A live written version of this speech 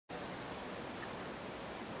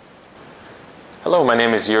Hello, my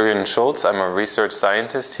name is Jürgen Schultz. I'm a research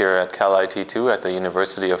scientist here at Cal IT2 at the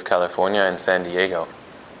University of California in San Diego.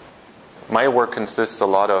 My work consists a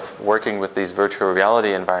lot of working with these virtual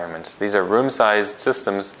reality environments. These are room-sized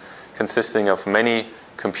systems consisting of many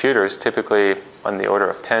computers, typically on the order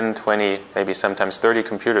of 10, 20, maybe sometimes 30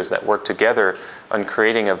 computers that work together on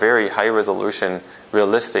creating a very high-resolution,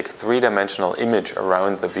 realistic, three-dimensional image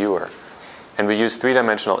around the viewer. And we use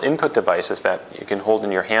three-dimensional input devices that you can hold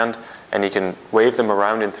in your hand, and you can wave them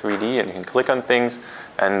around in 3D, and you can click on things,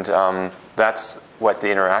 and that's what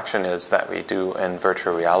the interaction is that we do in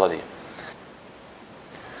virtual reality.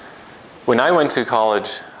 When I went to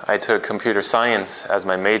college, I took computer science as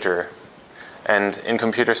my major. And in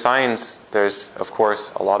computer science, there's, of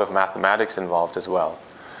course, a lot of mathematics involved as well.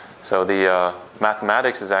 So the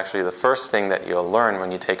mathematics is actually the first thing that you'll learn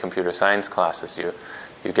when you take computer science classes.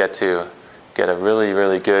 You get to get a really,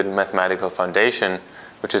 really good mathematical foundation,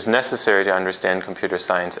 which is necessary to understand computer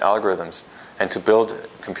science algorithms and to build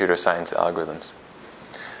computer science algorithms.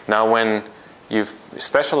 Now, when you've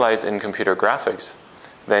specialized in computer graphics,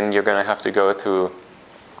 then you're going to have to go through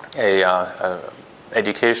a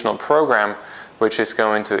educational program which is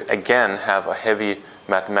going to, again, have a heavy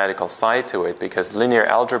mathematical side to it, because linear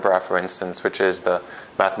algebra, for instance, which is the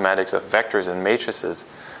mathematics of vectors and matrices,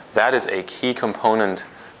 that is a key component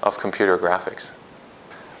of computer graphics.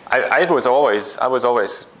 I was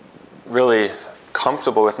always really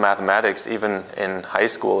comfortable with mathematics, even in high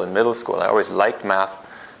school and middle school. I always liked math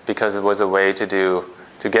because it was a way to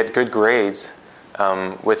get good grades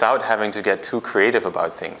without having to get too creative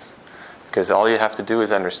about things. Because all you have to do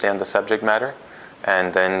is understand the subject matter,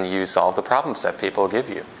 and then you solve the problems that people give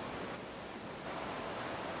you.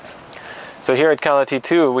 So here at Cal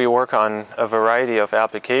IT2, we work on a variety of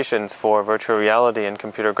applications for virtual reality and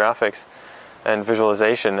computer graphics and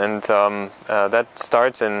visualization. And that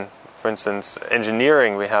starts in, for instance,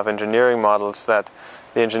 engineering. We have engineering models that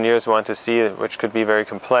the engineers want to see, which could be very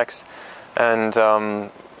complex. And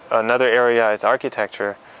another area is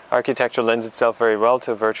architecture. Architecture lends itself very well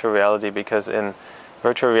to virtual reality, because in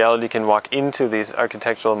virtual reality you can walk into these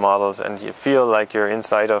architectural models and you feel like you're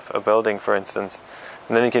inside of a building, for instance.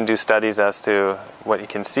 And then you can do studies as to what you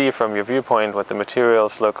can see from your viewpoint, what the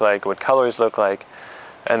materials look like, what colors look like,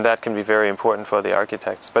 and that can be very important for the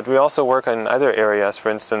architects. But we also work in other areas. For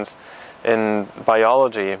instance, in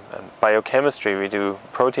biology and biochemistry, we do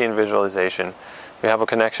protein visualization. We have a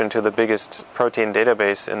connection to the biggest protein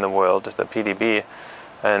database in the world, the PDB,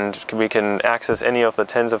 and we can access any of the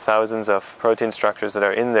tens of thousands of protein structures that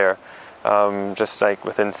are in there just like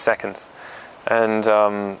within seconds. And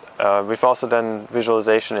we've also done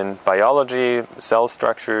visualization in biology, cell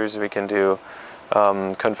structures. We can do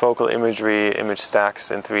confocal imagery, image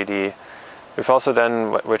stacks in 3D. We've also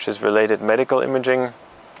done which is related medical imaging.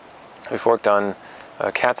 We've worked on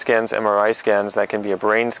CAT scans, MRI scans. That can be a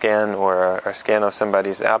brain scan or a scan of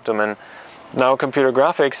somebody's abdomen. Now, computer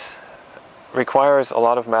graphics requires a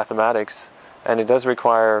lot of mathematics, and it does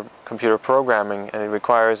require computer programming, and it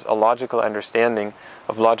requires a logical understanding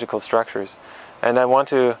of logical structures. And I want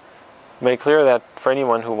to make clear that for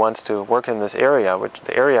anyone who wants to work in this area, which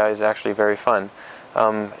the area is actually very fun,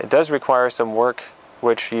 it does require some work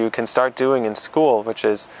which you can start doing in school, which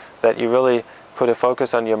is that you really put a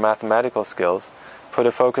focus on your mathematical skills, put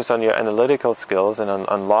a focus on your analytical skills and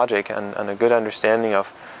on logic and a good understanding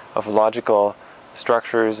of logical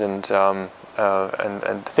structures and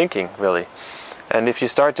thinking, really. And if you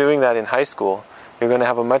start doing that in high school, you're going to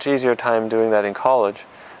have a much easier time doing that in college.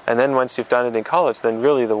 And then once you've done it in college, then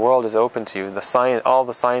really the world is open to you. All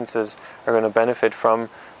the sciences are going to benefit from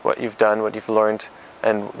what you've done, what you've learned,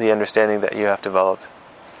 and the understanding that you have developed.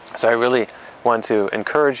 So I really want to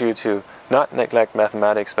encourage you to not neglect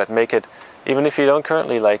mathematics, but make it, even if you don't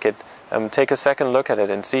currently like it, take a second look at it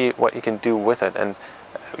and see what you can do with it. And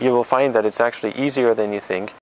you will find that it's actually easier than you think.